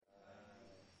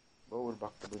Gaur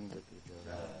Bhakta Vrinda ki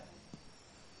jai.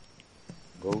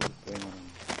 Gaur Premanand.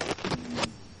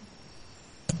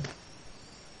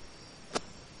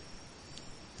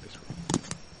 This way.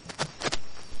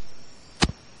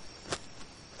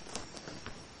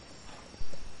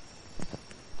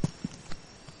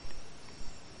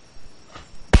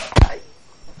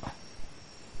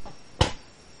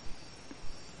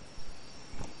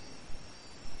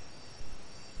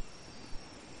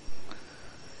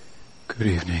 Good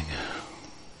evening.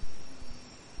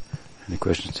 Any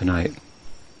questions tonight?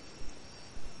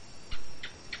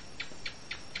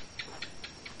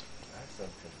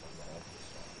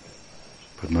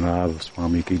 Padmanabha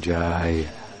Swami ki jai.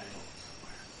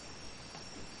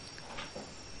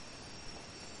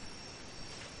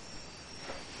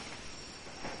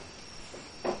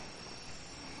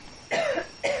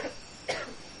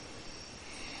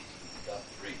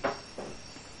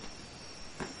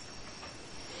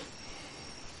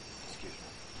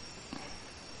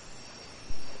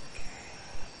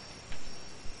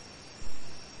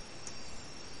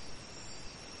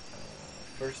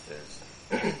 First is,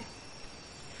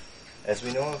 as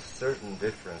we know of certain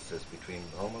differences between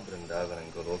Bhauma Vrindavan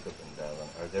and Goloka Vrindavan,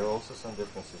 are there also some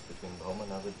differences between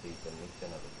Bhauma-Navadvipa and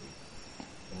Nitya-Navadvipa?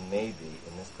 And maybe,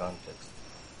 in this context,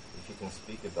 if you can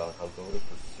speak about how Gaura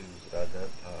pursues Radha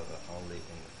Bhava only in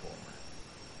the former.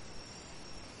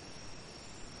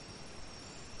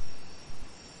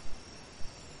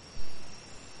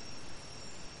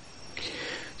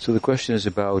 So the question is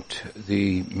about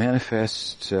the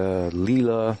manifest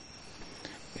Leela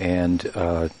and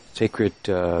sacred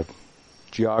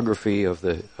geography of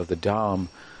the Dham,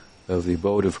 of the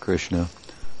abode of Krishna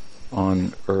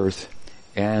on earth,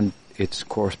 and its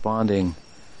corresponding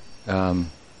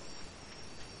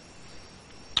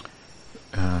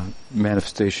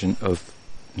manifestation of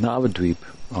Navadvip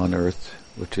on earth,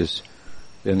 which is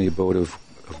then the abode of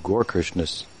Gaur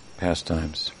Krishna's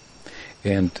pastimes.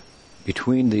 And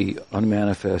between the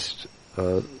unmanifest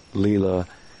Leela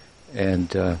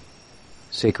and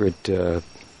sacred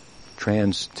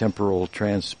trans-temporal,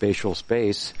 trans-spatial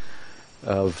space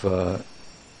of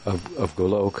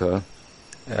Goloka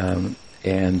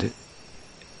and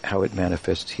how it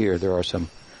manifests here, there are some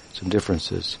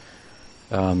differences.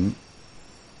 And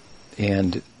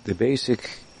the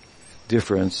basic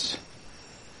difference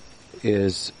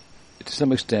is, to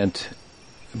some extent,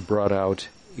 brought out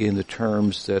in the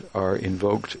terms that are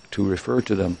invoked to refer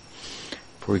to them.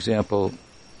 For example,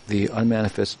 the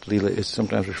unmanifest Leela is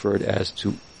sometimes referred as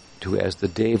to as the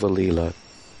Deva Leela,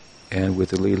 and with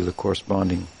the Leela the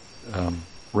corresponding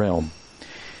realm.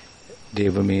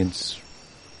 Deva means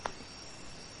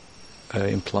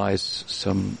implies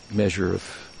some measure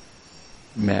of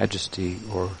majesty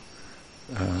or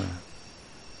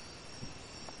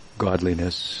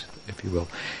godliness, if you will.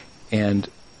 And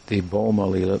the Bhauma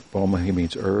Leela, Bhauma he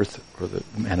means earth, or the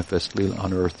manifest Leela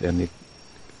on earth, and the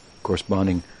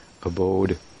corresponding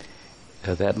abode,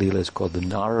 that Leela is called the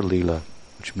Nara Leela,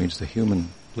 which means the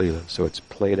human Leela. So it's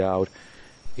played out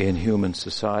in human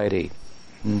society.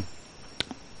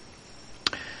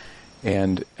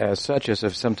 And as such, as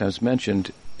I've sometimes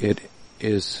mentioned, it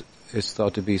is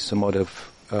thought to be somewhat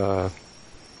of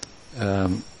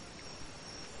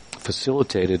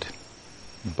facilitated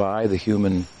by the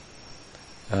human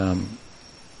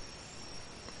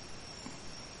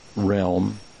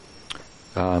realm,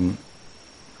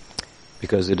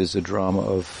 because it is a drama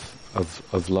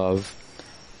of love,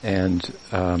 and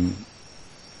I've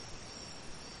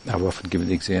often given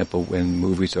the example when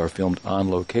movies are filmed on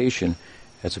location,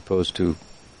 as opposed to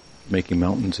making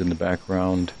mountains in the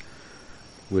background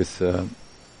with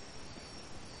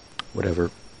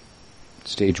whatever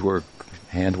stage work,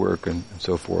 handwork, and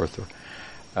so forth.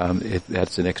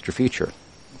 That's an extra feature,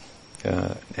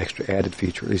 extra added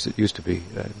feature. At least it used to be.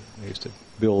 They used to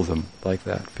build them like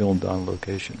that, filmed on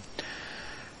location.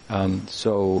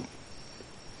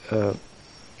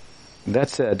 That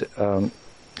said,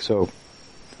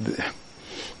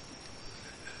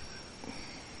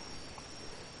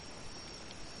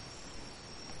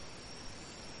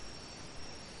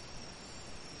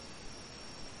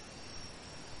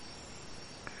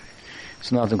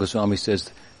 Sanatana Goswami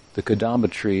says the Kadamba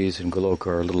trees in Goloka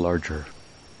are a little larger,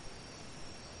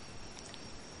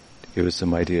 to give us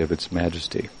some idea of its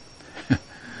majesty.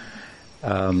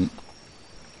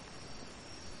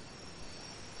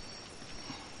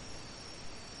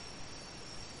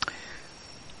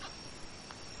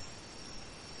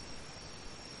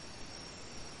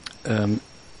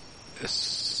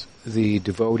 The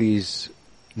devotees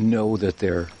know that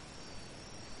they're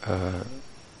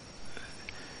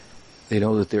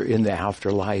in the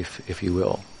afterlife, if you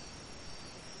will.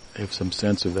 have some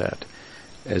sense of that.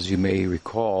 As you may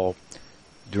recall,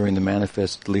 during the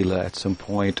manifest Leela, at some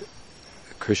point,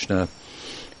 Krishna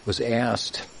was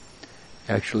asked,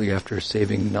 actually after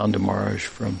saving Nanda Maharaj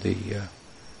from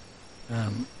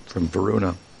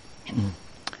Varuna,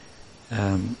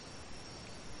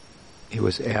 he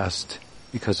was asked,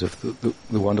 because of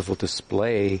the wonderful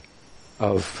display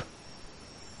of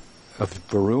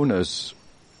Varuna's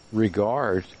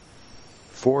regard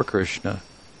for Krishna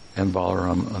and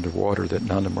Balaram underwater that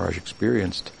Nanda Maharaj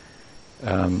experienced,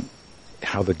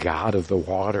 how the god of the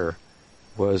water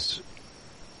was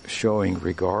showing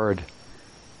regard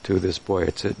to this boy.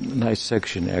 It's a nice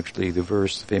section, actually, the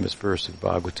famous verse of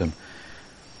Bhagavatam,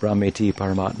 Brahmeti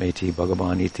Paramatmeti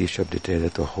Bhagavaniti Shabdite,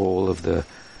 that the whole of the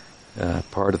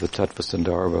part of the Tattva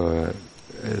Sandarbha,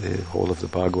 the whole of the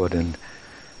Bhagavad and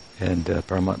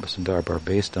Paramatma Sandarbha are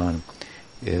based on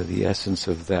the essence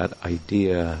of that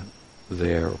idea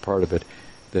there, or part of it,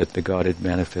 that the Godhead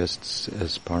manifests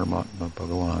as Paramatma,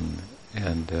 Bhagavan,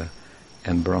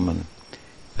 and Brahman.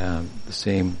 The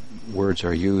same words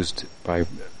are used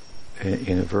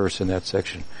in a verse in that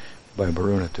section by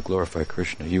Varuna to glorify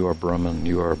Krishna. You are Brahman,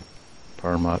 you are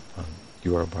Paramatma,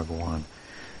 you are Bhagavan.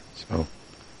 So,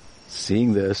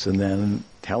 seeing this and then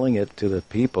telling it to the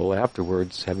people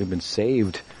afterwards, having been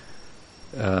saved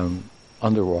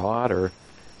underwater,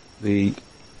 the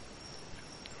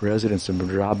residents of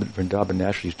Vrindavan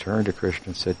naturally turned to Krishna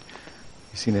and said,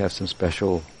 "You seem to have some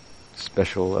special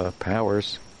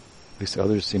powers. At least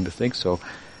others seem to think so."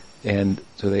 And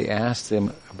so they asked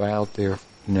them about their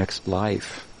next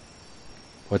life.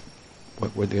 What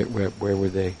were they? Where were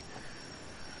they?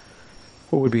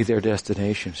 What would be their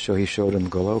destination? So he showed them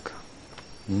Goloka.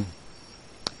 He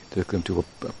took them to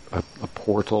a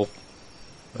portal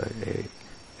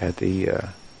at the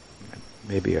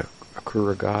maybe a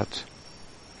Krura Ghat,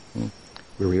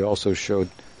 where he also showed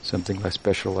something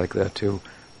special like that too,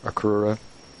 Akrura,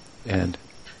 and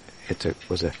it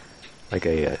was like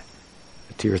a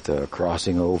tirtha,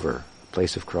 crossing over, a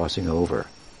place of crossing over,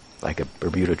 like a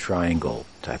Bermuda Triangle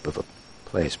type of a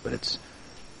place, but it's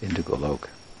into Goloka,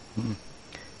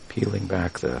 peeling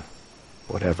back the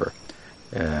whatever,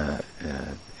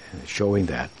 showing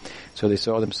that. So they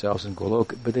saw themselves in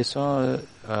Goloka, but they saw,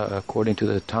 according to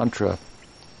the Tantra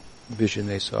vision,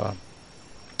 they saw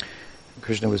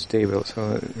Krishna was Deva,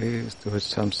 so there was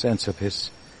some sense of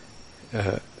his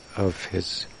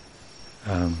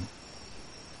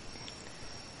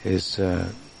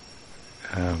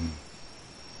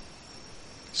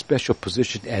special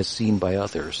position as seen by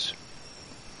others,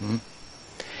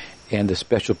 and the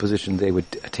special position they would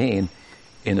attain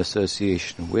in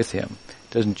association with him.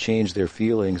 It doesn't change their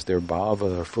feelings. Their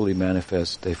bhava are fully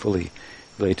manifest. They fully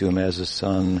relate to him as a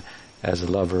son, as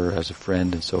a lover, as a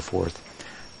friend, and so forth.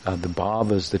 The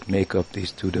bhavas that make up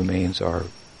these two domains are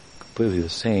completely the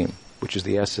same, which is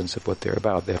the essence of what they're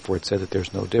about. Therefore, it said that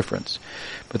there's no difference.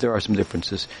 But there are some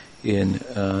differences in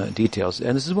details,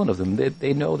 and this is one of them.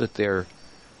 They know that they've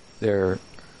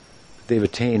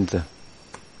attained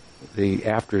the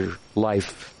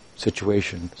afterlife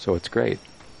situation, so it's great.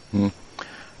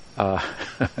 But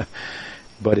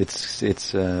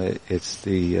it's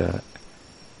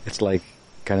like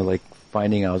kind of like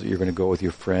finding out that you're going to go with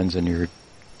your friends and your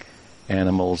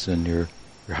animals, and your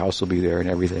house will be there and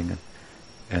everything,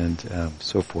 and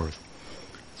so forth.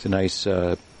 It's a nice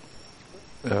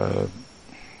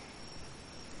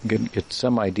get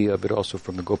some idea of it also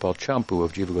from the Gopal Champu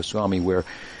of Jiva Goswami, where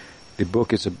the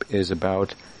book is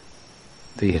about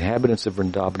the inhabitants of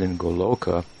Vrindavan and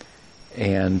Goloka,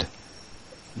 and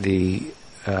the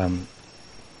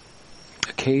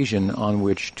occasion on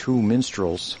which two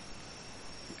minstrels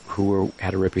who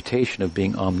had a reputation of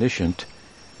being omniscient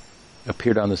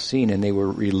appeared on the scene, and they were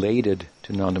related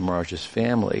to Nanda Maharaj's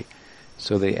family.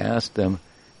 So they asked them,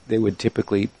 they would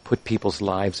typically put people's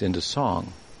lives into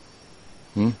song.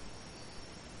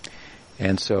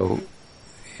 And so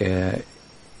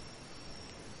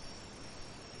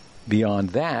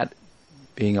beyond that,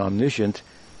 being omniscient,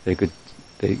 they could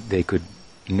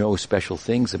know special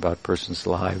things about persons'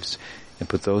 lives and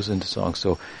put those into songs.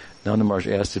 So Nanda Maharaj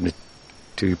asked him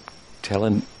to tell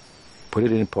and put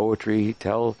it in poetry,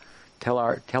 tell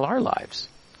our lives.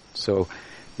 So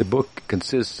the book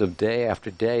consists of day after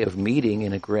day of meeting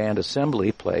in a grand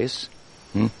assembly place,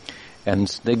 and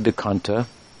Snigdhakanta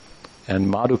and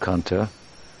Madhukanta,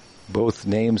 both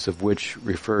names of which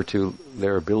refer to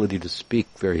their ability to speak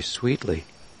very sweetly.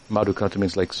 Madhukanta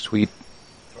means like sweet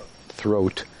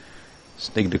throat.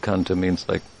 Snigdhakanta means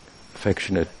like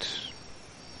affectionate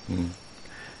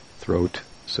throat.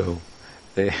 So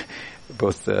they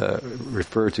both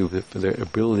refer to their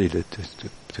ability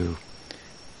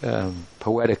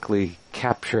poetically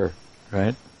capture,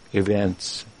 right,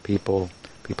 events, people's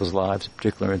lives in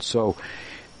particular. And so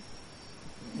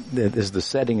this is the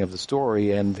setting of the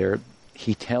story, and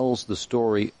he tells the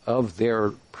story of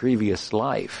their previous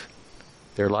life,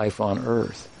 their life on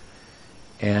Earth.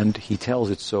 And he tells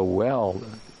it so well,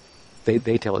 they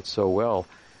tell it so well,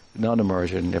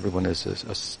 non-immersion, everyone is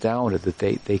astounded that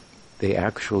they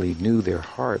actually knew their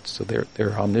hearts, so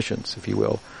their omniscience, if you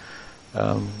will,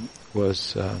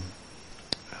 was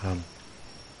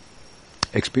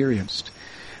experienced.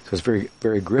 So it's very,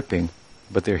 very gripping.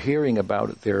 But they're hearing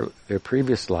about their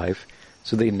previous life,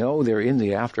 so they know they're in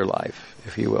the afterlife,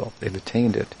 if you will. They've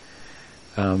attained it.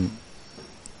 So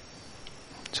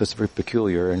it's very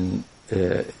peculiar, and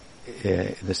at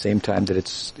the same time that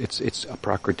it's a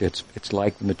prakriti, it's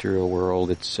like the material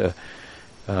world. It's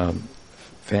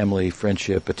family,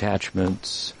 friendship,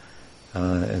 attachments,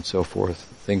 and so forth.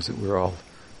 Things that we're all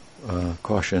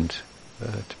cautioned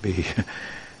to be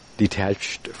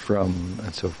detached from,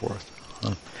 and so forth.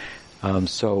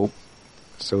 So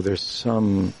there's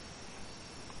some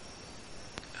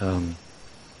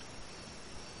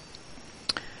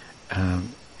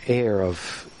air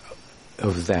of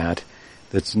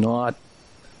that's not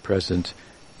present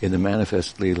in the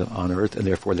manifest Leela on earth, and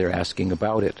therefore they're asking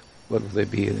about it. What will they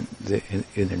be in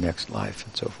their next life,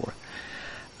 and so forth.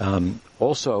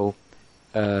 Also,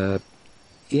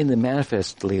 in the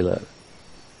manifest Leela,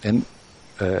 and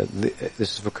this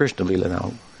is for Krishna Leela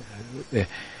now,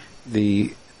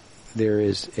 there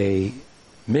is a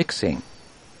mixing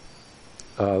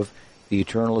of the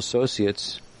eternal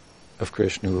associates of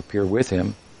Krishna who appear with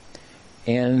him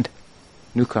and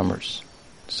newcomers,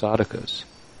 sadhakas,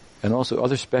 and also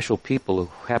other special people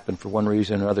who happen for one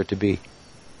reason or another to be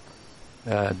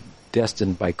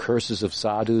destined by curses of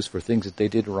sadhus for things that they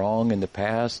did wrong in the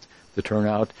past to turn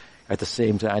out at the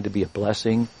same time to be a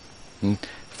blessing,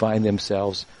 find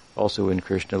themselves also in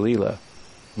Krishna Leela.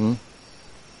 We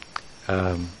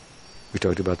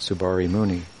talked about Subari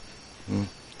Muni.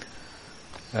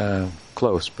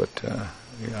 Close, but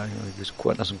he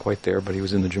wasn't quite there, but he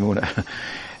was in the Jamuna.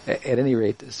 At any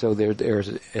rate, so there's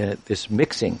this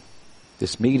mixing,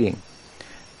 this meeting.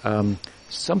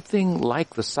 Something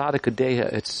like the sadhaka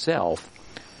deha itself,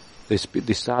 the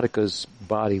sadhaka's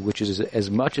body, which is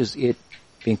as much as it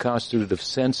being constituted of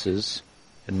senses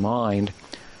and mind,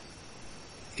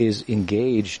 is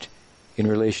engaged in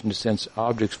relation to sense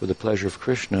objects for the pleasure of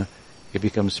Krishna, it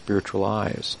becomes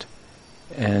spiritualized.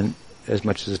 And as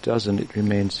much as it doesn't, it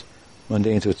remains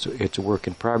mundane, so it's a work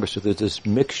in progress. So there's this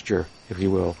mixture, if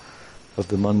you will, of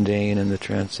the mundane and the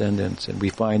transcendence. And we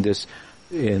find this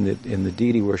in the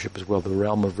deity worship as well, the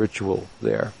realm of ritual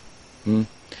there.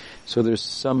 So there's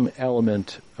some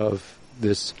element of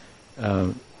this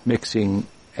mixing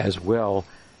as well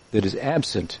that is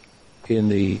absent in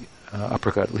the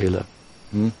Aprakat Leela.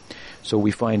 So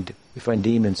we find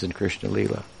demons in Krishna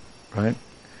Leela, right?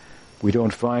 We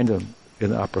don't find them in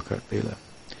the Aprakat Leela.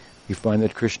 We find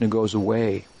that Krishna goes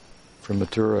away from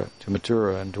Mathura to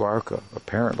Mathura and Dwarka,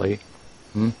 apparently.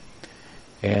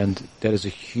 And that is a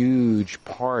huge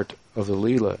part of the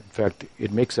Leela. In fact,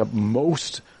 it makes up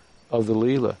most of the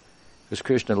Leela. Because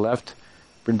Krishna left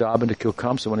Vrindavan to kill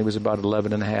Kamsa when he was about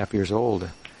 11 and a half years old.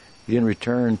 He didn't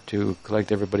return to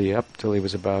collect everybody up till he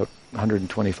was about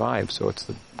 125. So it's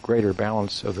the greater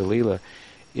balance of the Leela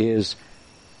is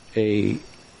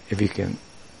if you can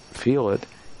feel it,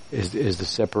 is the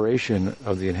separation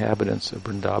of the inhabitants of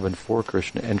Vrindavan for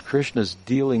Krishna. And Krishna's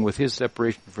dealing with his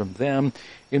separation from them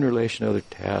in relation to other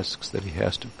tasks that he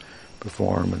has to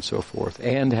perform and so forth.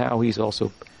 And how he's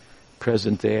also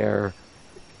present there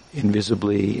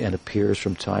invisibly and appears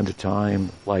from time to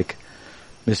time, like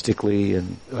mystically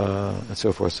and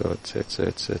so forth. So it's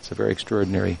a very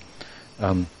extraordinary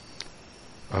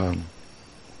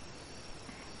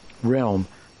realm,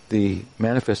 the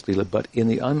manifest Leela. But in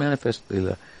the unmanifest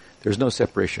Leela, there's no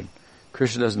separation.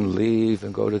 Krishna doesn't leave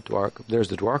and go to Dwarka. There's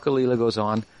the Dwarka Leela goes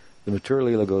on, the Mathura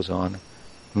Leela goes on.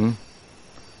 In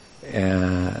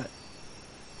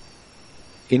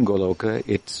Goloka,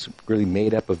 it's really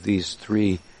made up of these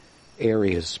three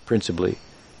areas principally: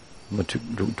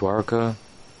 Dwarka,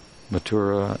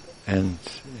 Mathura, and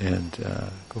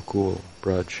Gokul,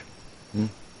 Braj.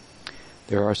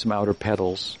 There are some outer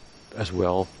petals as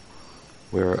well,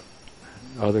 where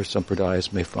other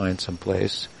sampradayas may find some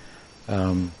place.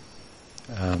 You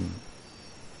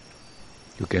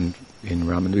can, in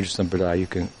Ramanuja Sampradaya, you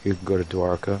can go to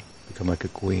Dwarka, become like a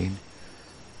queen,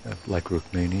 like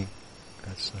Rukmini.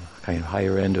 That's a kind of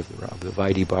higher end of the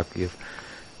Vaidhi Bhakti of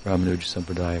Ramanuja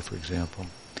Sampradaya, for example.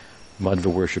 Madhva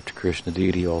worship to Krishna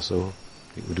deity also,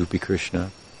 Udupi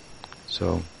Krishna.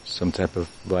 So some type of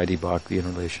Vaidhi Bhakti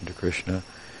in relation to Krishna.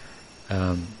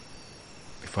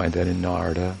 We find that in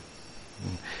Narada.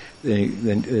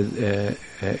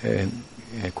 And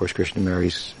of course Krishna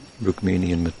marries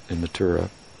Rukmini in Mathura.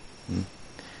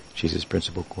 She's his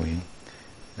principal queen.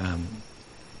 And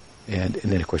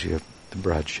then of course you have the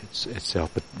Braj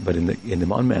itself. But in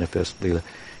the unmanifest Leela,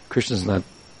 Krishna's not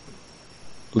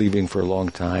leaving for a long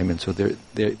time, and so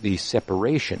the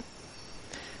separation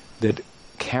that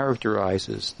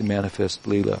characterizes the manifest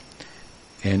Leela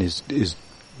and is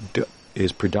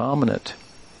predominant,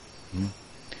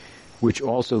 which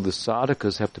also the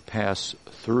sadhakas have to pass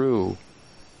through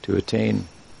to attain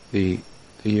the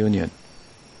union.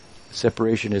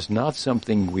 Separation is not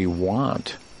something we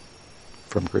want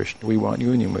from Krishna. We want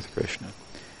union with Krishna.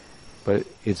 But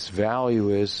its value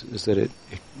is that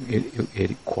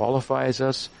it qualifies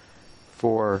us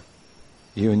for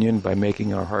union by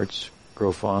making our hearts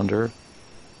grow fonder.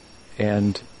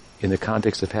 And in the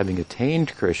context of having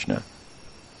attained Krishna,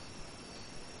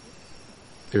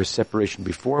 there's separation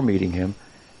before meeting him,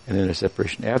 and then there's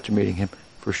separation after meeting him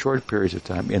for short periods of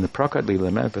time. In the Prakat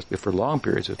Leela manifest, but for long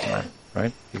periods of time,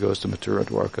 right? He goes to Mathura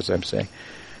Dwarka, as I'm saying,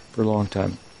 for a long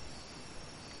time.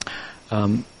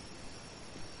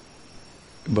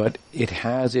 But it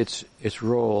has its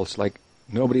role. It's like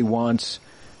nobody wants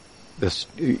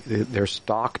their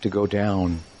stock to go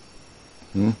down.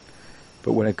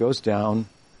 But when it goes down,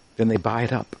 then they buy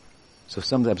it up. So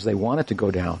sometimes they want it to go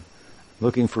down,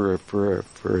 looking for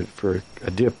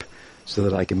a dip so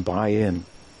that I can buy in.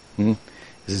 As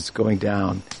it's going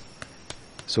down.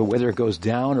 So whether it goes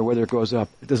down or whether it goes up,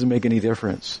 it doesn't make any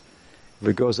difference. If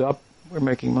it goes up, we're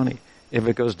making money. If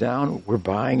it goes down, we're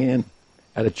buying in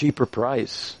at a cheaper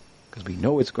price because we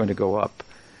know it's going to go up.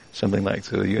 Something like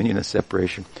so the union and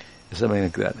separation is something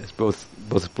like that. It's both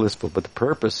blissful, but the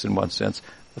purpose, in one sense,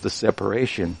 of the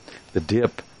separation, the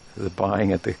dip, the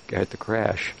buying at the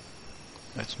crash.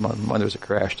 That's there's a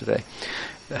crash today.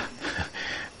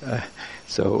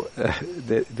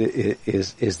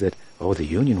 Is that the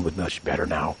union was much better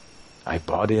now. I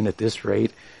bought in at this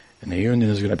rate, and the union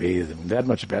is going to be that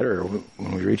much better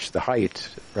when we reach the height,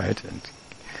 right?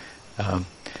 And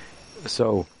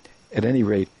so, at any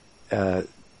rate,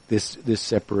 this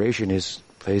separation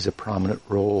plays a prominent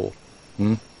role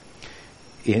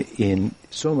in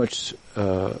so much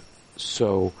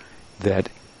so that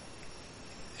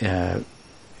Jiva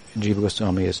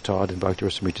Goswami has taught in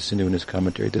Bhakti-Rasamrita Sindhu in his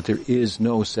commentary that there is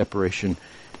no separation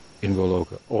in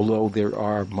Goloka, although there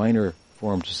are minor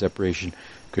forms of separation.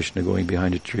 Krishna going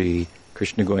behind a tree,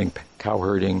 Krishna going cow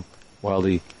herding while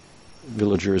the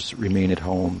villagers remain at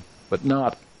home, but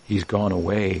not he's gone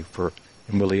away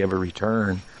and will he ever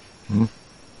return?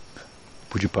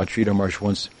 Pujapad Sridhar Maharaj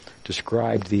once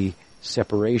described the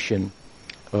separation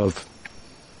of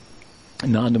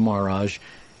Nanda Maharaj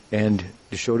and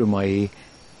Yashoda Mai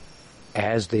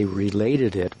as they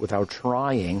related it without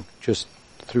trying, just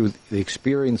through the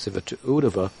experience of it to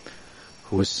Uddhava,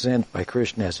 who was sent by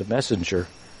Krishna as a messenger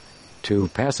to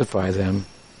pacify them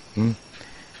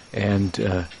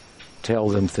and tell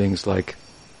them things like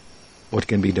what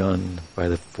can be done by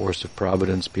the force of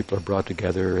providence. People are brought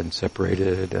together and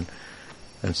separated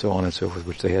and so on and so forth,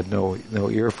 which they had no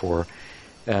ear for.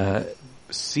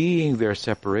 Seeing their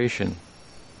separation,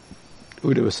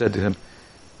 Uddhava said to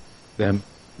them,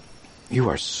 "You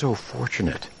are so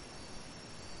fortunate."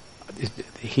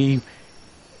 He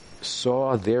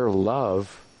saw their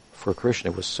love for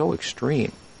Krishna was so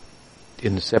extreme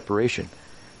in the separation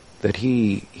that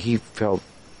he felt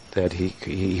that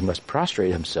he must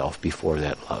prostrate himself before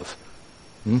that love.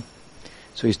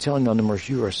 So he's telling Nanda Maharaj,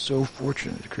 "You are so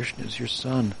fortunate that Krishna is your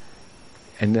son."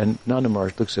 And then Nanda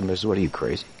Maharaj looks at him and says, "What, are you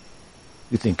crazy?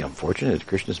 You think I'm fortunate that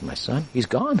Krishna is my son? He's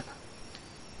gone.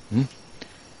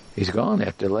 He's gone.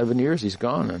 After 11 years, he's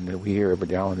gone." And we hear every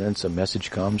now and then some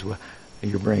message comes. Well,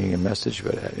 you're bringing a message,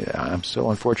 but I'm so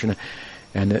unfortunate.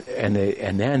 And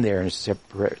then their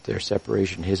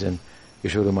separation, his and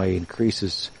Yashoda Mai,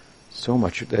 increases so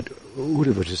much that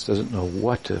Uddhava just doesn't know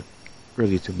what to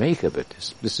make of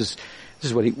it. This is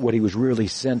what he was really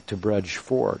sent to Braj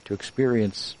for, to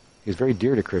experience. He's very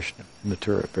dear to Krishna,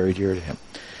 Mathura, very dear to him,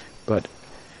 but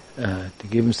to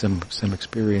give him some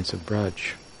experience of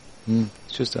Braj.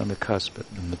 It's just on the cusp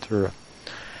in Mathura.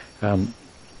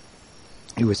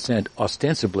 He was sent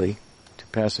ostensibly to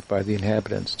pacify the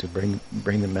inhabitants, to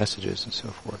bring them messages and so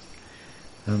forth.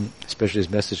 Especially his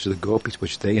message to the gopis,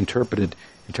 which they interpreted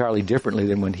entirely differently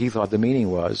than when he thought the meaning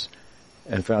was,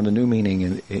 and found a new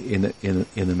meaning in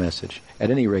the message.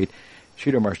 At any rate,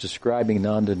 Sridhar Maharaj describing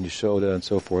Nanda and Yashoda and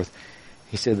so forth,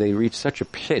 he said they reached such a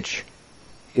pitch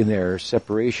in their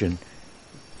separation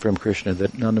from Krishna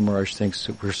that Nanda Maharaj thinks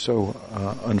that we're so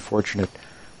unfortunate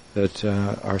that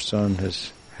our son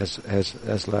has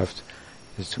left.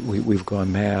 We've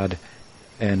gone mad,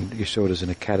 and Yashoda's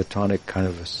in a catatonic kind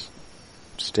of a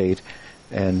state,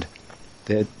 and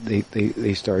that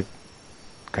they start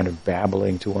kind of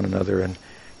babbling to one another, and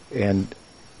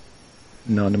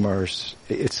Nanda Maharaj,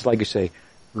 it's like you say,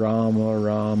 Rama,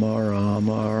 Rama, Rama,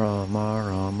 Rama,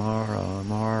 Rama,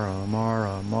 Rama,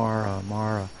 Rama,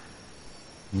 Rama,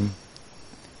 Rama.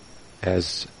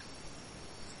 As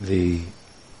the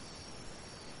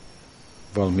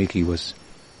Valmiki was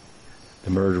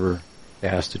the murderer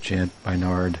asked to chant by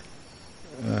Nard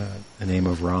the name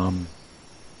of Ram,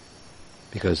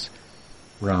 because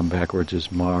Ram backwards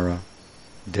is Mara,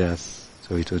 death.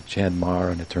 So he told chant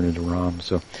Mara and it turned into Ram.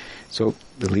 So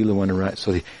the Leela went around.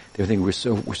 So they think we're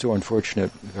so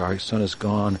unfortunate. Our son is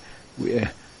gone.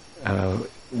 I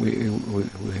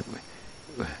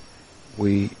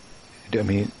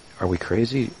mean, are we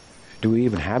crazy? Do we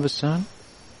even have a son?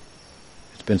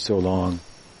 It's been so long.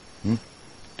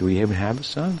 Do we even have a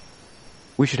son?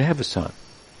 We should have a son.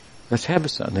 Let's have a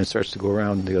son. And then it starts to go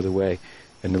around the other way,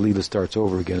 and the Leela starts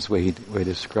over again. It's the way he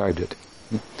described it.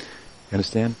 You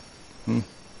understand?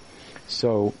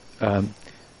 So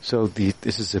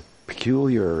this is a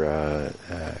peculiar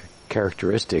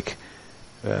characteristic,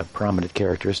 prominent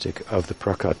characteristic of the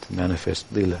Prakat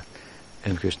manifest Leela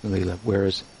and Krishna Leela,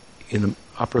 whereas in the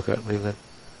Aprakat Leela,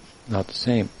 not the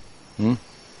same.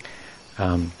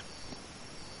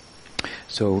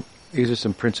 So these are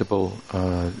some principal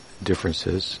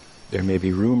differences. There may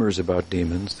be rumors about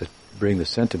demons that bring the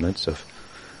sentiments of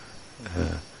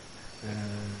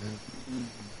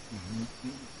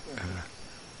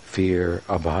fear,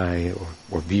 abhay,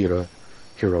 or vira,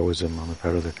 heroism on the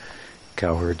part of the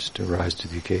cowherds to rise to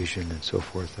the occasion and so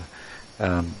forth.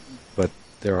 But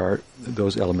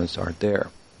those elements aren't there.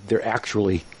 They're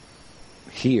actually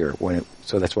here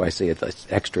so that's why I say it's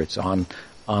extra. It's on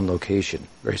location,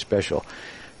 very special.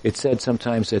 It's said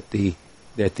sometimes that the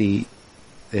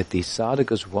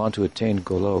sadhakas want to attain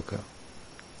Goloka,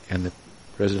 and the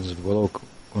residents of Goloka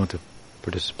want to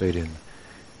participate in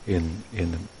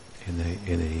the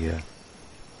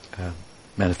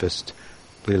manifest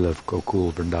Leela of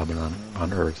Gokul Vrindavan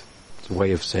on earth. It's a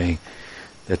way of saying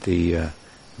that the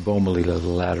Bhauma-Leela, the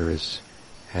latter,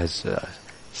 has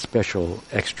special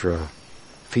extra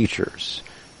features,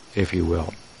 if you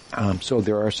will. So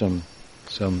there are some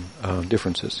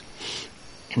differences,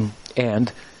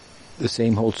 and the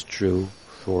same holds true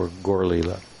for Gaur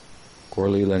Leela. Gaur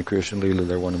Leela and Krishna Leela,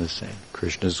 they're one and the same.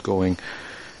 Krishna's going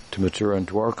to Mathura and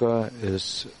Dwarka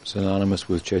is synonymous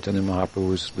with Chaitanya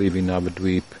Mahaprabhu's leaving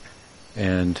Navadvip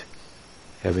and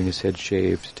having his head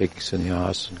shaved, taking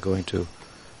sannyas, and going to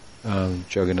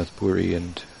Jagannath Puri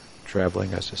and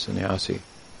traveling as a sannyasi.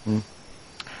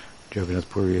 Jagannath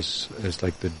Puri is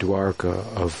like the Dwarka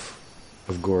of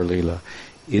Gaur Leela.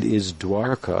 It is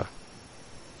Dwarka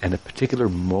and a particular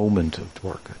moment of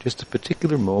Dwarka, just a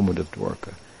particular moment of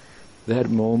Dwarka. That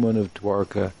moment of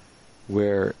Dwarka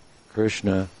where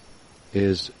Krishna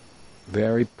is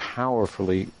very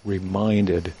powerfully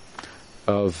reminded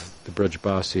of the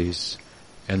Brajbasis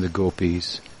and the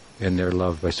Gopis and their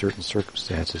love by certain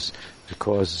circumstances that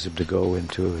causes him to go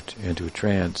into a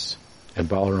trance, and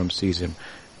Balaram sees him,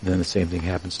 and then the same thing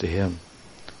happens to him.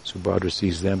 Subhadra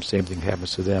sees them, same thing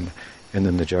happens to them, and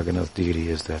then the Jagannath deity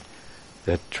is that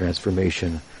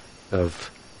transformation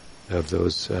of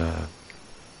those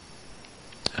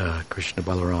Krishna,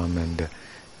 Balaram, and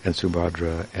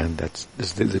Subhadra, and this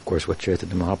is of course what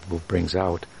Chaitanya Mahaprabhu brings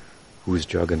out, who is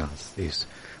Jagannath. He's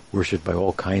worshipped by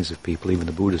all kinds of people, even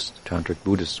the Buddhists, Tantric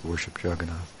Buddhists worship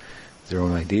Jagannath. Their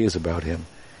own ideas about him,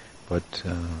 but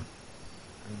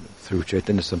through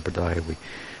Chaitanya Sampradaya we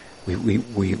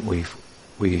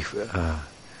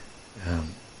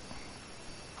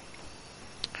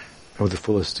know the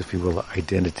fullest, if you will,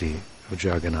 identity of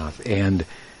Jagannath, and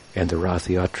the Rath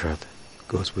Yatra that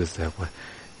goes with that.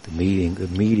 The meeting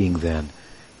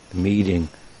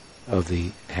of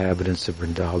the inhabitants of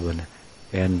Vrindavan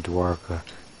and Dwarka,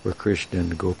 where Krishna and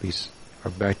the gopis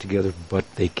are back together,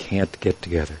 but they can't get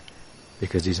together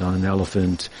because he's on an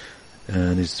elephant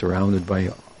and he's surrounded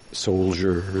by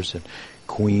soldiers and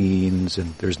queens,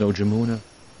 and there's no Jamuna,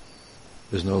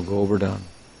 there's no Govardhan,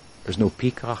 there's no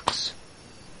peacocks.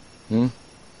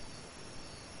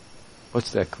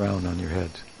 What's that crown on your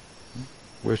head?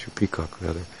 Where's your peacock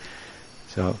feather?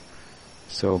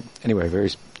 So anyway,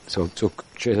 so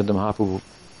Chaitanya Mahaprabhu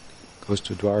goes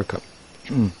to Dwarka.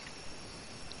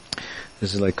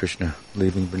 This is like Krishna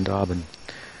leaving Vrindavan.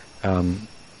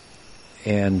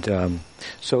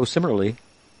 So similarly,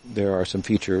 there are some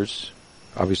features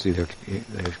obviously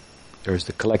there's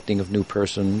the collecting of new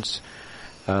persons.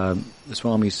 The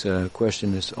Swami's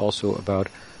question is also about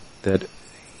that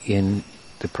in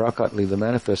the Prakat Lila,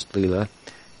 Manifest Lila,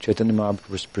 Chaitanya Mahaprabhu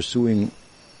was pursuing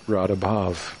Radha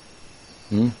Bhav.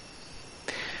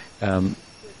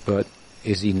 But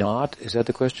is he not? Is that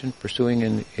the question? Pursuing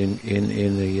in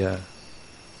the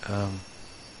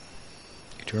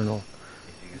eternal.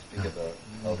 If you could speak about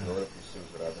how Lila pursues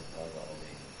Radha Bhav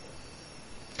only.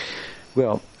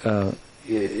 Well,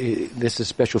 this is a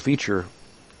special feature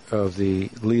of the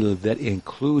Leela that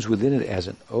includes within it as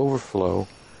an overflow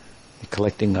the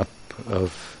collecting up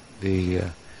of the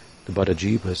Bada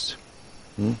Jivas.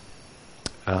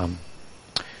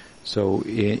 So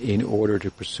in order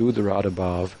to pursue the Radha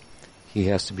Bhav, he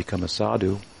has to become a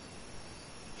sadhu.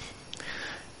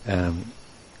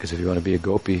 Because if you want to be a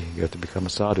gopi, you have to become a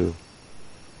sadhu.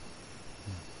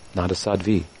 Not a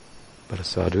sadhvi, but a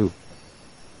sadhu.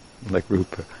 Like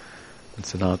Rupa and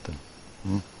Sanatan.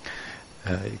 You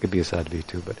could be a sadhvi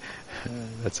too, but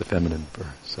that's a feminine for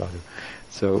sadhu.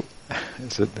 So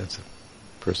that's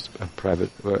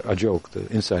a joke, the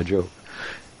inside joke,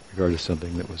 regarding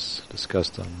something that was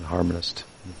discussed on the Harmonist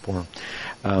forum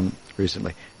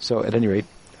recently. So at any rate,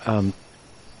 in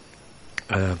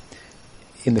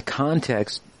the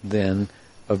context then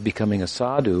of becoming a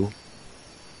sadhu,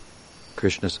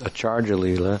 Krishna's Acharya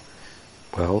Leela,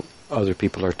 well, other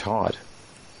people are taught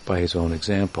by his own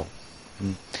example.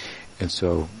 And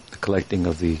so the collecting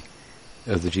of the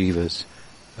jivas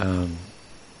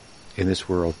in this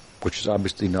world, which is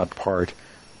obviously not part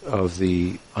of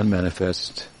the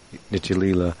unmanifest Nitya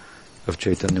Leela of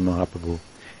Chaitanya Mahaprabhu.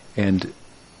 And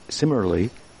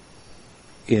similarly,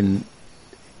 in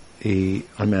the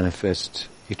unmanifest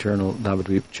eternal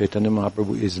Navadvip, Chaitanya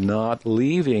Mahaprabhu is not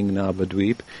leaving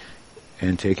Navadvip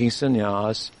and taking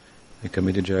sannyas and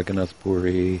coming to Jagannath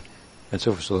Puri and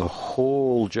so forth. So the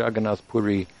whole Jagannath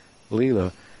Puri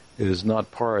Leela is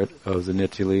not part of the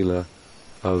Nitya Leela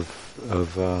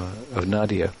of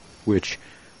Nadia, which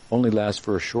only lasts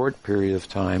for a short period of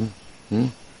time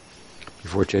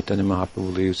before Chaitanya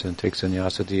Mahaprabhu leaves and takes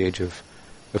sannyas at the age of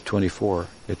 24.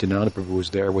 Nityananda Prabhu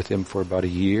was there with him for about a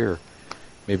year,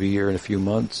 maybe a year and a few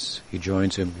months. He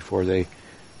joins him before they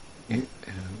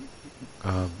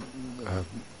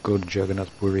go to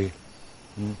Jagannath Puri.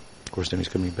 Of course, then he's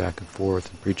coming back and forth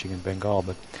and preaching in Bengal.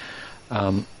 But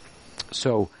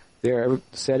so their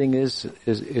setting is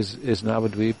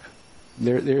Navadvip.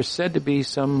 There's said to be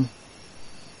some,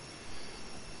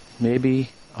 maybe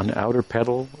on the outer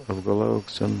petal of Golok,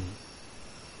 some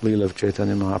Leela of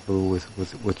Chaitanya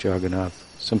Mahaprabhu with Jagannath.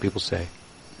 Some people say.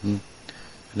 I've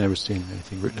never seen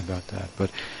anything written about that.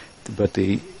 But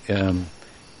the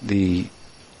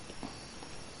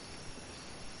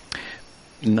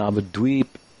Navadvip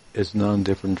is none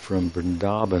different from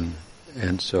Vrindavan,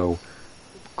 and so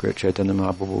Chaitanya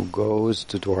Mahaprabhu goes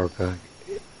to Dwarka,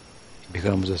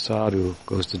 becomes a sadhu,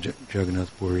 goes to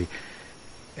Jagannath Puri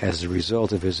as a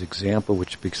result of his example,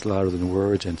 which speaks louder than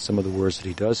words, and some of the words that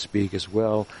he does speak as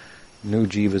well. New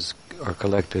jivas are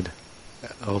collected.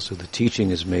 Also, the teaching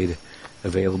is made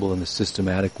available in a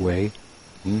systematic way,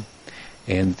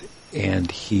 and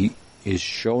he is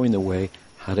showing the way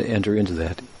how to enter into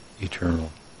that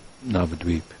eternal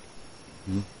Navadvip.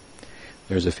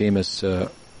 There's a famous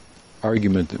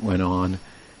argument that went on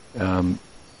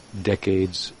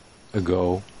decades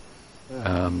ago,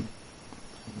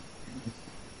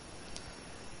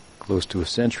 close to a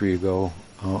century ago,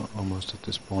 almost at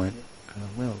this point.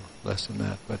 Well, less than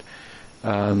that, but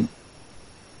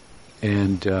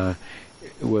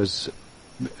it was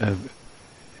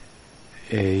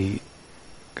a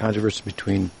controversy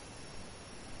between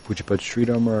Pujapad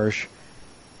Sridhar Maharaj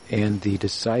and the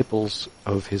disciples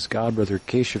of his godbrother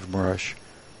Keshav Maharaj,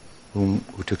 who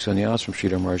took sannyas from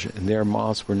Sridhar Maharaj, and their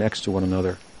mouths were next to one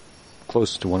another,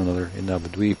 close to one another in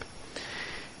Navadvip.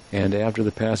 And after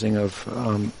the passing of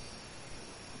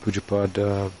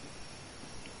Pujapad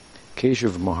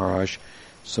Keshav Maharaj,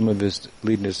 some of his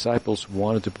leading disciples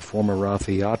wanted to perform a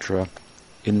Ratha Yatra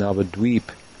in Navadvip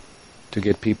to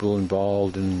get people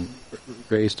involved and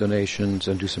raise donations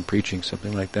and do some preaching,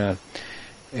 something like that.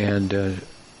 And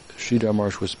Sridhar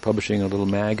Maharaj was publishing a little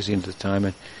magazine at the time,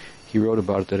 and he wrote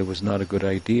about it that it was not a good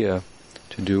idea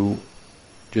to do,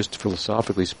 just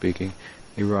philosophically speaking,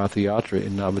 a Ratha Yatra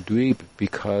in Navadvip,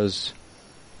 because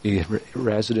the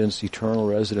eternal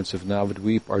residents of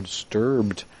Navadvip are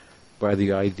disturbed by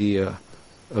the idea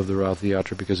of the Ratha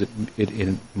Yatra, because it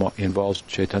involves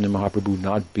Chaitanya Mahaprabhu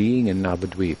not being in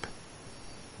Navadvip.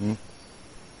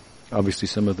 Obviously,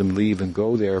 some of them leave and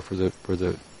go there for the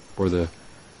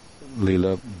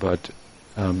Leela, but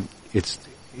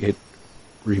it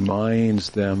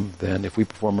reminds them then, if we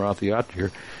perform Rath Yatra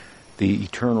here, the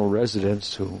eternal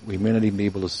residents who we may not even be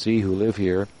able to see who live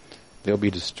here, they'll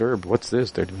be disturbed. What's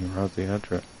this? They're doing Rath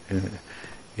Yatra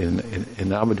in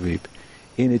Navadvip.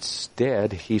 In its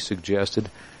stead, he suggested,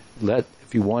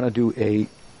 if you want to do a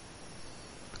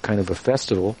kind of a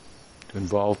festival to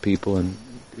involve people in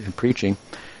preaching,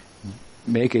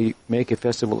 make a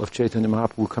festival of Chaitanya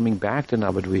Mahaprabhu coming back to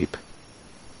Navadvip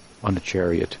on a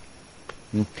chariot,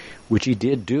 which he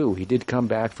did do. He did come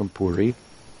back from Puri,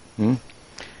 on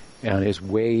his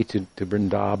way to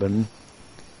Vrindavan,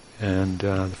 and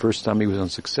the first time he was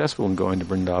unsuccessful in going to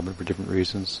Vrindavan for different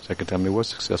reasons. Second time he was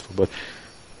successful, but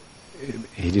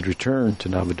he did return to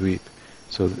Navadvip.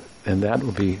 So, and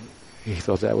he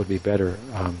thought that would be better.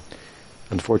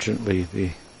 Unfortunately,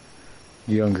 the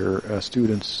younger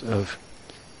students of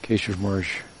Keshav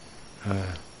Maharaj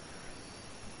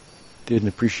didn't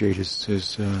appreciate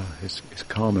his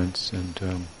comments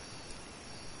and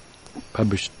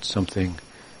published somewhat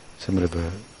of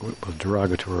a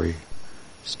derogatory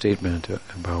statement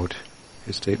about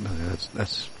his statement.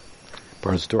 That's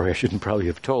part of the story I shouldn't probably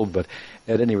have told, but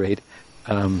at any rate,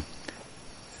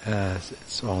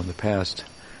 it's all in the past.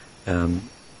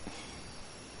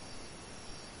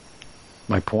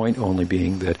 My point only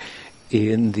being that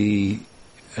in the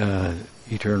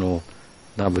eternal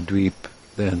Navadvip,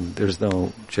 then there's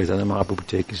no Chaitanya Mahaprabhu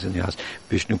taking sannyas.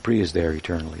 Vishnu Priya is there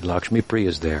eternally. Lakshmi Priya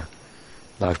is there.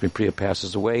 Lakshmi Priya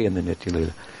passes away in the Nitya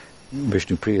Lila.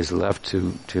 Vishnu Priya is left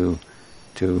to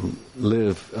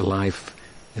live a life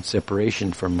in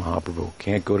separation from Mahaprabhu.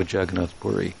 Can't go to Jagannath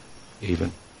Puri,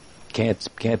 even.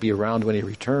 Can't be around when he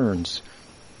returns,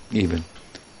 even.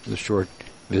 The short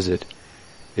visit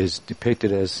is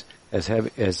depicted as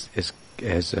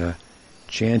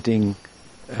chanting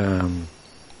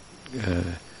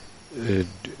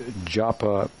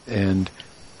japa, and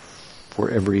for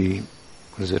every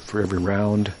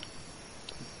round,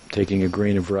 taking a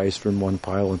grain of rice from one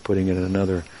pile and putting it in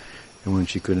another. And when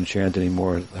she couldn't chant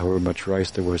anymore, however much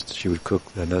rice there was, she would cook,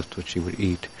 and that's what she would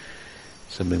eat.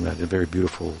 Something like that. Very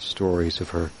beautiful stories of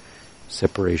her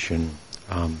separation.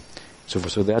 So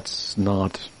that's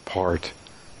not part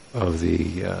of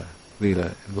the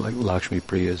Leela. Lakshmi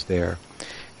Priya is there.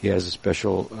 He has a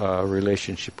special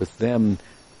relationship with them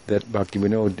that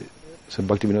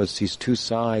Bhaktivinoda sees two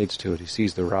sides to it. He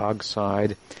sees the Rag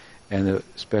side and the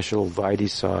special Vaidhi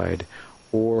side,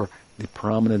 or the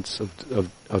prominence of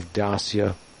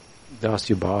Dasya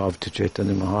Bhav to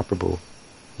Chaitanya Mahaprabhu.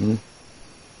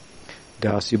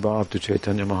 Dasya Bhav to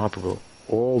Chaitanya Mahaprabhu.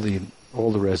 All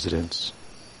the residents.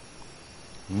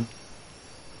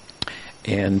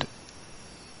 And,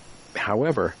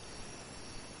 however,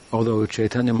 although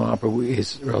Chaitanya Mahaprabhu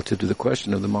is, relative to the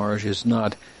question of the Maharaj, is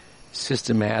not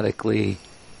systematically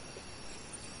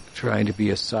trying to be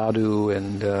a sadhu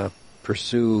and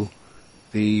pursue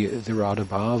the Radha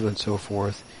Bhav and so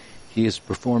forth, he is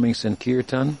performing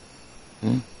Sankirtan,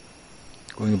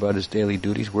 going about his daily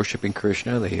duties, worshipping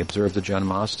Krishna. They observe the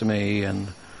Janmashtami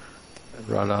and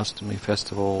Radhastami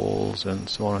festivals and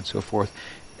so on and so forth,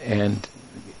 and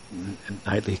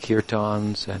nightly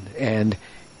kirtans, and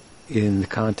in the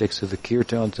context of the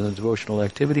kirtans and the devotional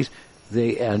activities,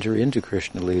 they enter into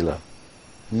Krishna Leela,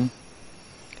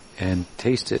 and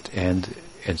taste it and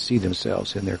see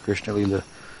themselves in their Krishna Leela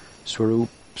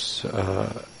swarups,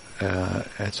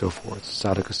 and so forth.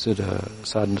 Sadhana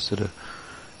Siddha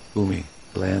Bhumi,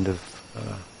 land of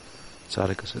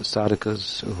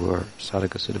sadhakas who are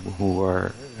Sadhaka Siddha, who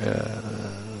are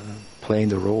playing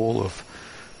the role of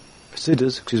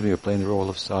siddhas, are playing the role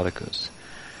of sadhakas.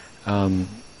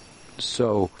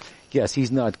 So, yes,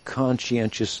 he's not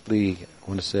conscientiously,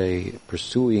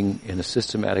 pursuing in a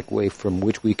systematic way from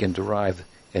which we can derive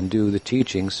and do the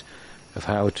teachings of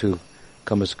how to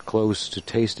come as close to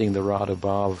tasting the Radha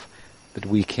Bhav that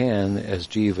we can as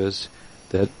jivas,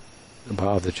 that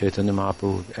Bhav, the Chaitanya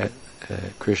Mahaprabhu,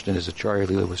 Krishna as Acharya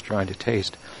Leela was trying to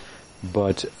taste.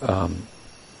 But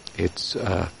it's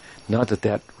not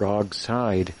that Rag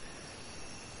side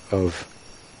of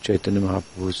Chaitanya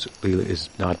Mahaprabhu's Leela is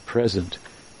not present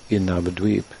in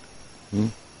Navadvip.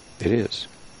 It is.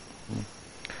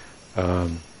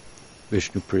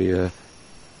 Vishnu Priya,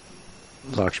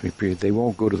 Lakshmi Priya, they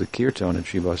won't go to the kirtan in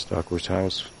Srivas Thakur's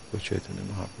house with Chaitanya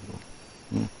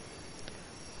Mahaprabhu.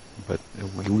 But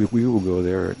we will go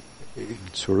there in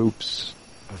swarups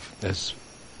as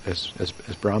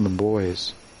Brahmin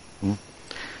boys.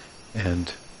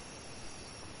 And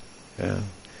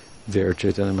there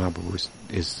Chaitanya Mahaprabhu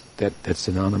is that's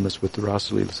synonymous with the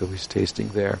Rasa Leela, so he's tasting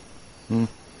there.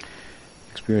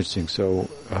 Experiencing. So,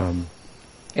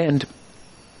 and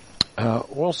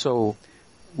also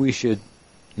we should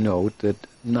note that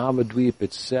Navadvipa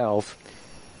itself,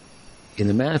 in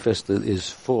the manifest, is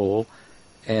full,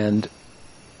 and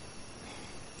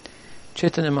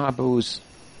Chaitanya Mahaprabhu's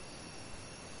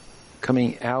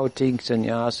coming out, taking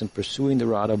sannyas, and pursuing the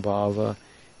Radha Bhava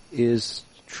is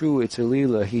true. It's a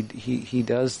Leela. He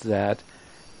does that,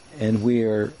 and we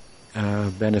are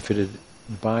benefited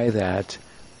by that,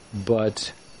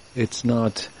 but it's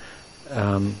not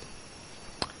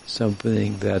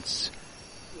something that's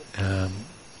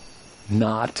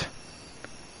not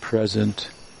present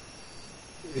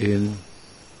in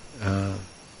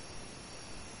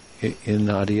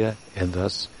Nadia, and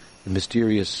thus the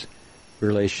mysterious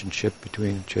relationship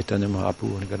between Chaitanya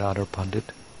Mahaprabhu and Gadadhar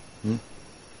Pandit,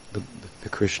 the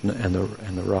Krishna and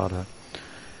the Radha.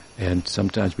 And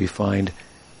sometimes we find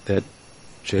that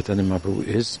Chaitanya Mahaprabhu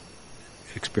is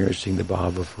experiencing the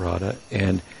bhava of Radha,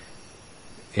 and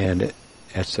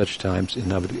at such times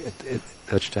at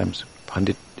such times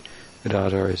Pandit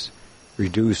Gadadhar is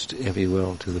reduced, if you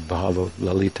will, to the bhava of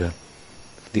Lalita,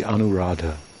 the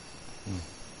Anuradha,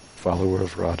 follower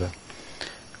of Radha,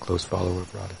 close follower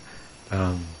of Radha.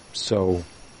 So,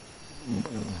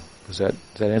 does that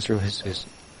answer his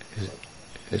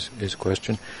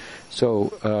question?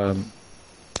 So,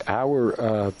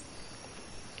 our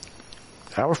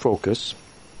focus,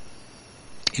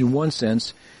 in one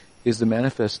sense, is the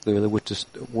manifest Leela,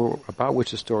 about which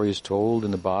the story is told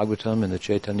in the Bhagavatam and the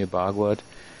Chaitanya Bhagavat,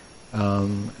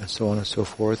 and so on and so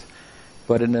forth.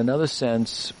 But in another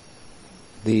sense,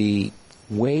 the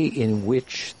way in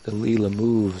which the Leela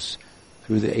moves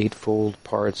through the eightfold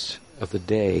parts of the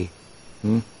day,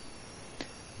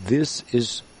 this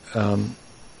is,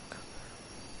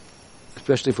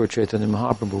 especially for Chaitanya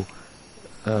Mahaprabhu,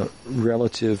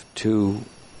 relative to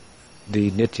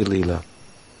the Nitya Leela.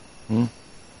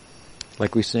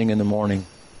 Like we sing in the morning,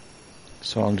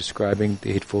 song describing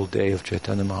the eightfold day of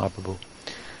Chaitanya Mahaprabhu.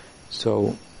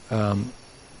 So,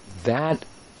 that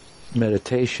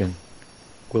meditation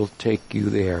will take you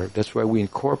there. That's why we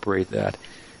incorporate that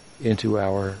into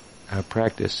our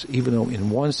practice, even though in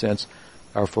one sense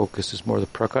our focus is more the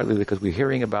Prakat Leela, because we're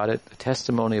hearing about it, a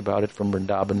testimony about it from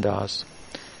Vrindavan Das,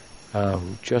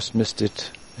 who just missed it,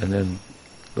 and then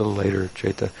a little later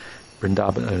Chaitanya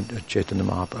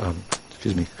Mahaprabhu,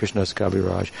 Krishnadas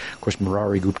Kaviraj. Of course,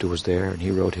 Murari Gupta was there, and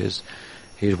he wrote his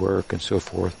work and so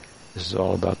forth. This is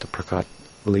all about the Prakat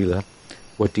Leela.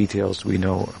 What details do we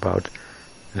know about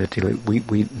this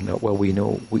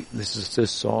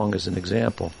song is an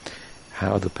example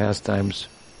how the pastimes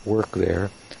work there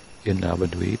in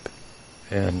Navadvip,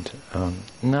 and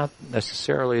not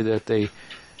necessarily that they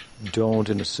don't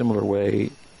in a similar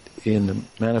way in the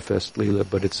manifest Leela,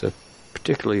 but it's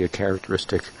particularly a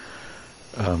characteristic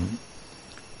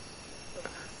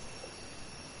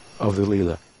of the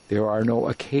Leela. There are no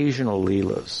occasional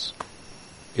Leelas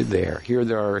there. Here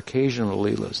there are occasional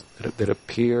Leelas that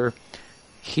appear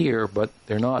here, but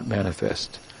they're not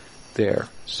manifest there.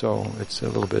 So it's a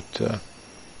little bit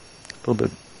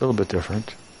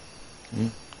different.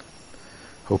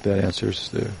 Hope that answers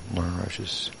the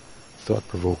Maharaj's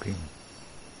thought-provoking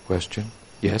question.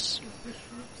 Yes?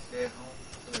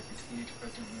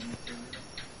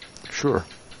 Sure.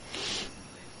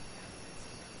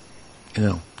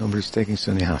 Nobody's taking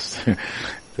sannyas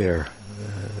there.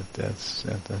 That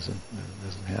doesn't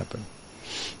happen.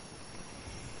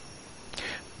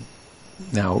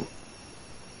 Now,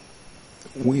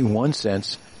 in one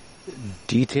sense,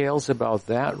 details about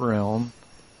that realm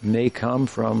may come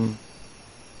from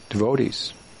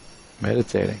devotees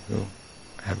meditating who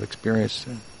have experience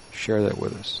and share that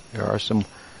with us. There are some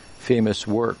famous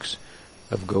works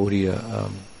of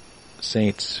Gaudiya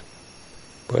saints,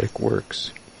 poetic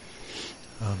works,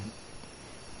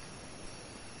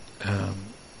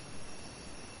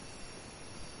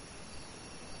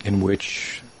 in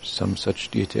which some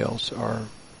such details are,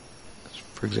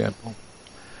 for example,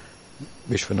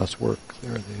 Vishwanath's work.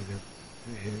 The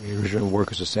original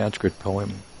work is a Sanskrit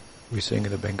poem. We sing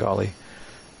in the Bengali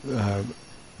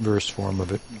verse form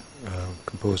of it,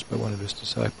 composed by one of his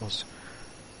disciples.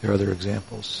 There are other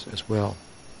examples as well.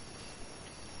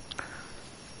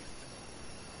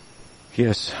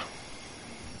 Yes.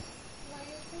 Why is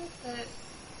it that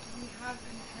we have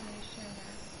information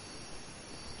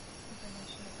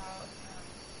about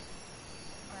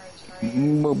our Acharya?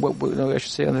 No, I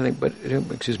should say another thing, but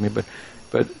excuse me, but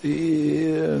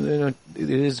it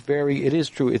is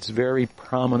true. It's very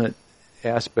prominent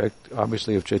aspect,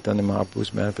 obviously, of Chaitanya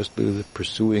Mahaprabhu's manifest Leela, the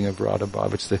pursuing of Radha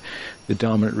Bhava. It's the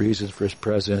dominant reason for his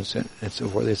presence, and so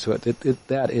forth. So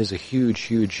that is a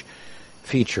huge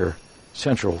feature,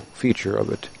 central feature of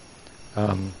it.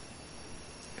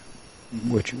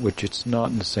 which it's not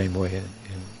in the same way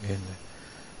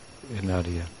in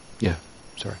Nadia. Yeah,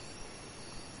 sorry.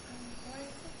 Why is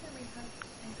it that we have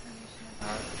information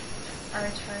about our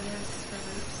acharyas for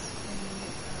roots in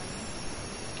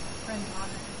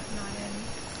Vrindavan, but not in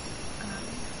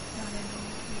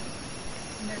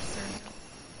their surname?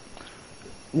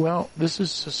 Well, this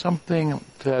is something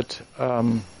that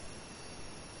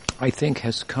I think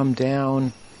has come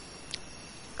down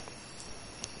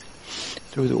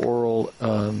through the oral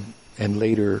and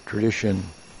later tradition.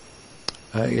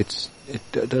 It's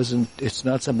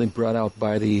not something brought out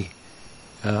by the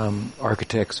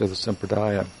architects of the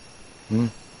sampradaya.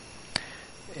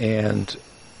 And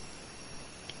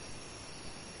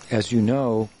as you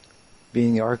know,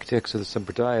 being the architects of the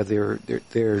sampradaya,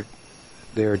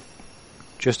 they're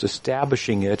just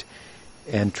establishing it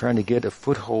and trying to get a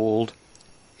foothold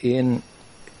in,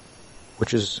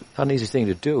 which is not an easy thing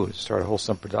to do, to start a whole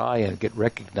sampradaya and get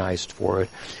recognized for it,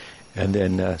 and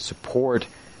then support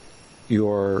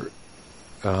your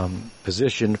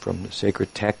position from the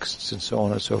sacred texts and so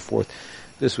on and so forth.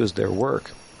 This was their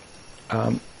work.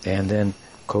 And then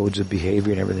codes of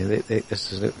behavior and everything.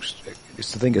 It's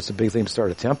a big thing to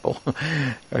start a temple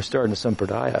or start a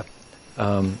sampradaya.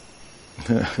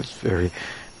 It's very,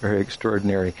 very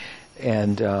extraordinary.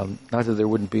 And not that there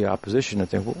wouldn't be opposition. I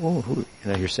think,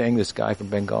 you're saying this guy from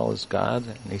Bengal is God,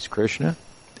 and he's Krishna,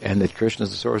 and that Krishna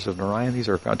is the source of Narayan. These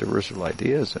are controversial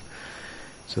ideas.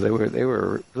 So they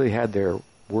were really had their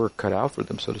work cut out for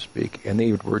them, so to speak, and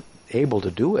they were able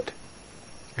to do it.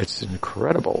 It's an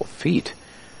incredible feat,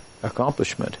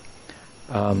 accomplishment.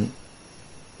 What's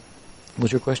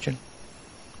your question?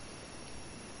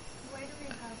 Why do we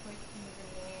have the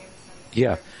names?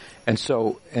 Yeah, and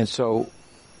so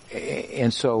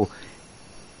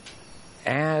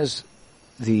as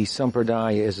the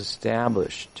sampradaya is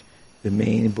established, the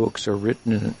main books are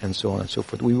written and so on and so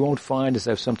forth. We won't find, as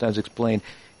I've sometimes explained,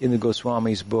 in the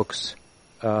Goswami's books,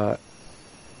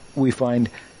 we find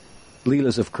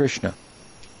Leelas of Krishna.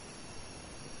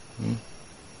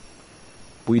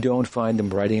 We don't find them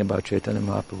writing about Chaitanya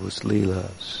Mahaprabhu's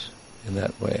Leelas in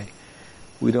that way.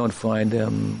 We don't find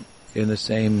them in the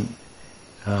same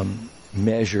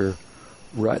measure.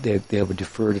 Right, they would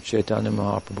defer to Chaitanya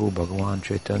Mahaprabhu, Bhagavan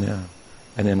Chaitanya,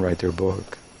 and then write their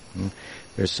book.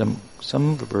 There's some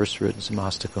verse written, some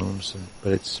astakams,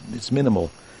 but it's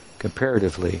minimal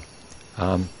comparatively,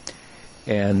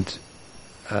 and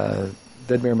that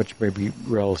very much may be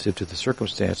relative to the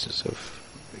circumstances of,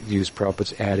 use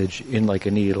Prabhupada's adage, in like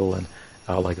a needle and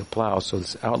out like a plow. So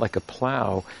this out like a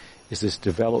plow is this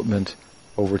development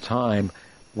over time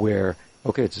where,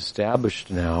 okay, it's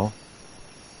established now,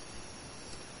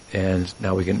 and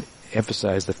now we can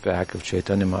emphasize the fact of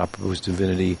Chaitanya Mahaprabhu's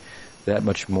divinity that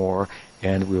much more,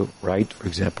 and we'll write, for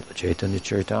example, the Chaitanya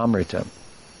Charitamrita.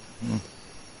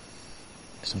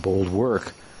 It's a bold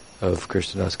work of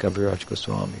Krishnadas Kaviraj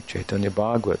Goswami. Chaitanya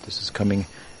Bhagavat, this is coming,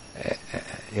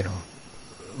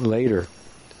 later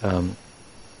in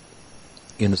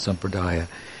the Sampradaya.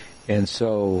 And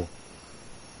so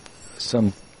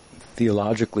some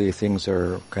theologically things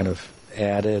are kind of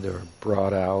added or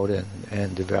brought out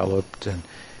and developed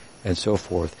and so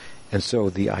forth. And so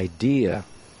the idea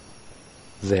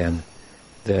then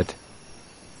that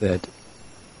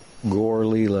Gaur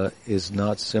Leela is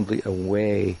not simply a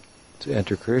way to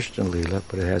enter Krishna Leela,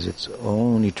 but it has its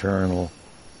own eternal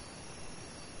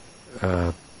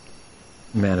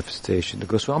manifestation. The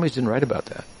Goswamis didn't write about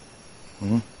that.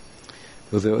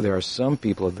 Though there are some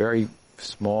people, a very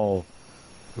small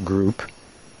group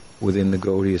within the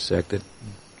Gaudiya sect, that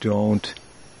don't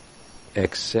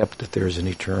accept that there's an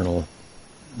eternal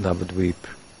Navadvip,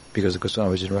 because the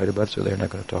Goswamis didn't write about it, so they're not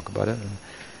going to talk about it.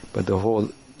 But the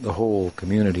whole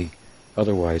community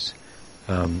otherwise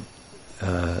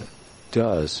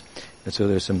does. And so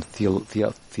there's some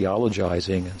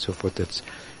theologizing and so forth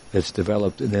that's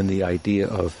developed. And then the idea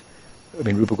of,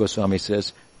 Rupa Goswami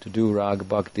says, to do Raga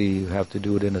Bhakti, you have to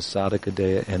do it in a Sadhaka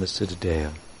Deya and a Siddha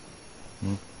Deya.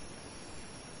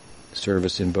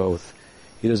 Service in both.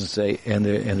 He doesn't say, and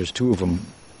there's two of them,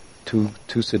 two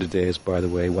Siddha Deyas, by the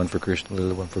way, one for Krishna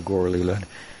Lila, one for Gaur Lila.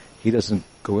 He doesn't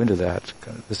go into that.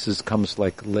 This comes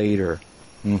like later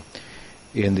in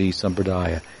the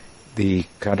Sampradaya. The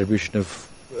contribution of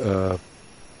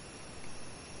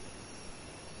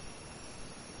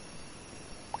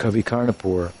Kavi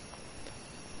Karnapur,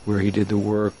 where he did the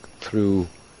work through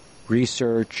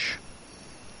research,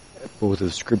 both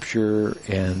of scripture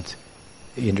and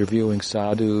interviewing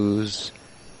sadhus,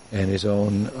 and his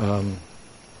own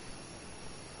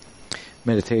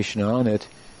meditation on it,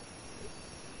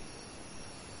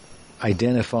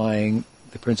 identifying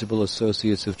the principal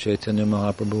associates of Chaitanya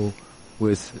Mahaprabhu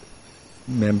with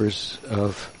members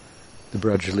of the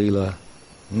Braj Leela.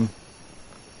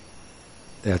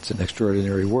 That's an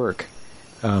extraordinary work.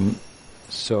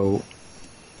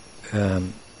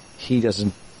 He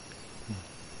doesn't,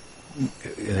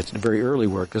 it's a very early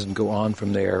work, doesn't go on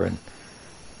from there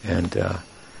and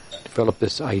develop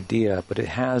this idea, but it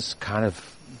has kind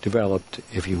of developed,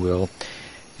 if you will,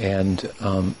 and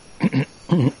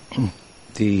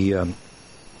the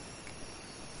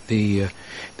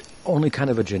only kind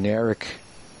of a generic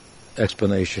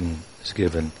explanation is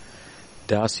given.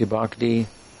 Dasya Bhakti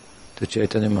to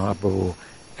Chaitanya Mahaprabhu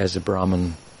as a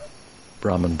Brahman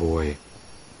boy.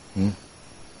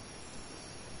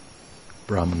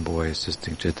 Brahman boy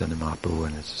assisting Chaitanya Mahaprabhu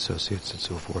and his associates and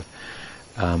so forth.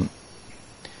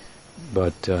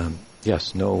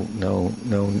 Yes, no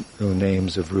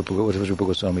names of Rupa. What was Rupa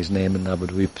Goswami's name in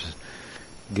Navadvipa?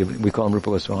 We call him Rupa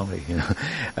Goswami.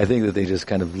 I think that they just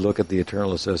kind of look at the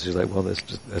eternal associates like, well, that's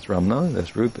Ramana,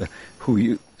 that's Rupa.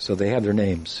 So they have their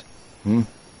names,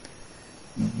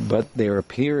 but they're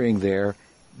appearing there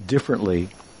differently.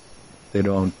 They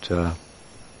don't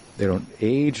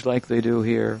age like they do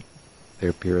here. They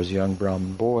appear as young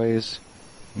Brahmin boys.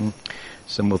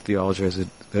 Some will theologize that,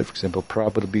 for example,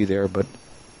 Prabhupada would be there, but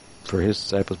for his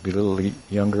disciples be a little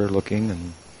younger looking,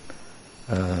 and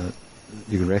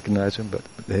you can recognize him, but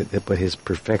his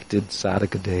perfected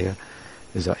sadhaka deha,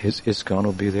 his ISKCON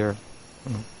will be there.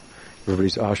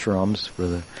 Everybody's ashrams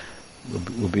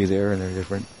will be there, and their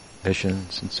different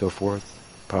missions and so forth,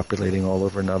 populating all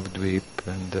over Navadvip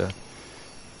and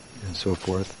so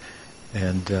forth,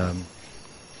 and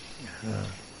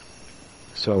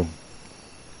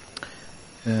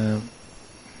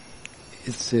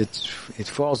it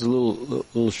falls a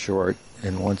little short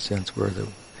in one sense, where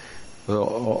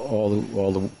all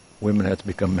the women have to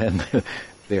become men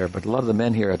there, but a lot of the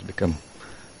men here have to become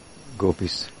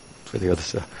gopis for the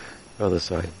other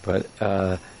side. But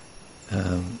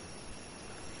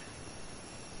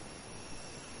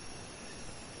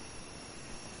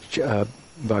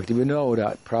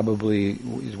Bhaktivinoda probably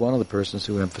is one of the persons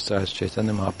who emphasized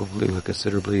Chaitanya Mahaprabhu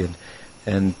considerably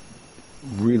and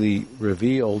really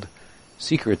revealed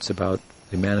secrets about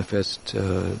the manifest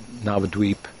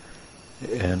Navadvip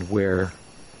and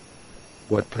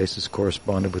what places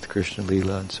corresponded with Krishna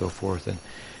Leela and so forth, and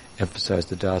emphasized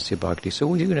the Dasya Bhakti. So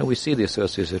we see the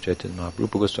associates of Chaitanya Mahaprabhu.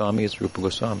 Rupa Goswami is Rupa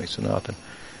Goswami. Sanatan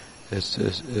is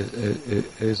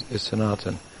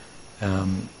Sanatan.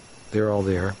 They're all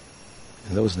there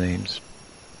in those names,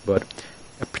 but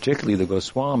particularly the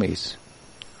Goswamis,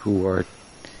 who are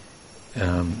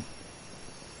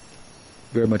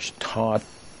very much taught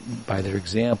by their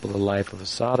example the life of a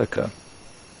sadhaka,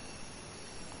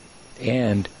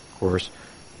 and of course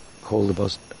hold the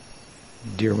most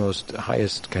dearmost,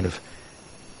 highest kind of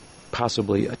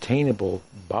possibly attainable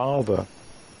bhava.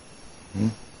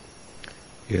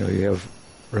 You have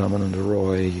Ramananda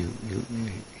Roy,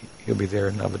 he'll be there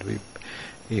in Navadvip.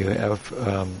 You have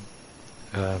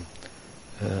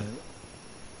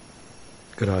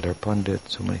Gadadhar Pandit,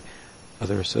 so many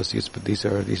other associates, but these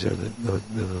are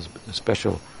the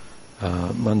special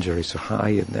manjari, so high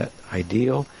in that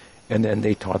ideal, and then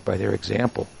they taught by their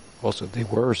example. Also, they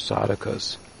were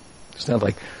sadhakas. It's not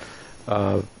like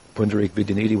Pundarik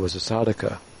Vidyanidhi was a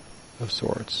sadhaka of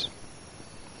sorts.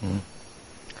 In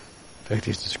fact,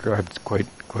 he's described quite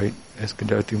as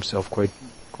conducting himself quite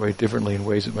differently in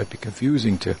ways that might be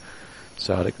confusing to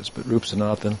sadhakas. But Rup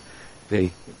Sanatan,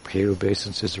 they paid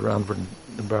obeisances around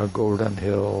Govardhan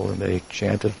Hill, and they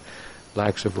chanted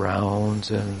lakhs of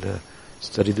rounds and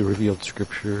studied the revealed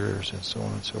scriptures and so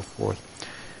on and so forth.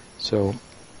 So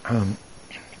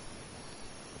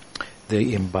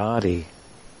they embody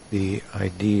the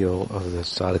ideal of the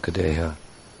sadhaka deha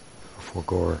for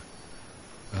Gaur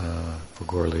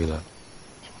Leela.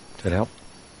 Does that help?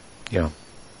 Yeah.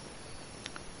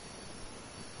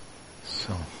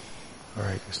 So, all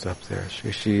right, we'll stop there.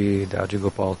 Shri Shri Daji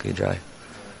Gopal ki jai.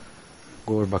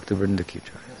 Gaur Bhakti Vrinda ki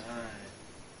jai.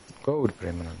 Gaur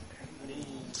Premanand.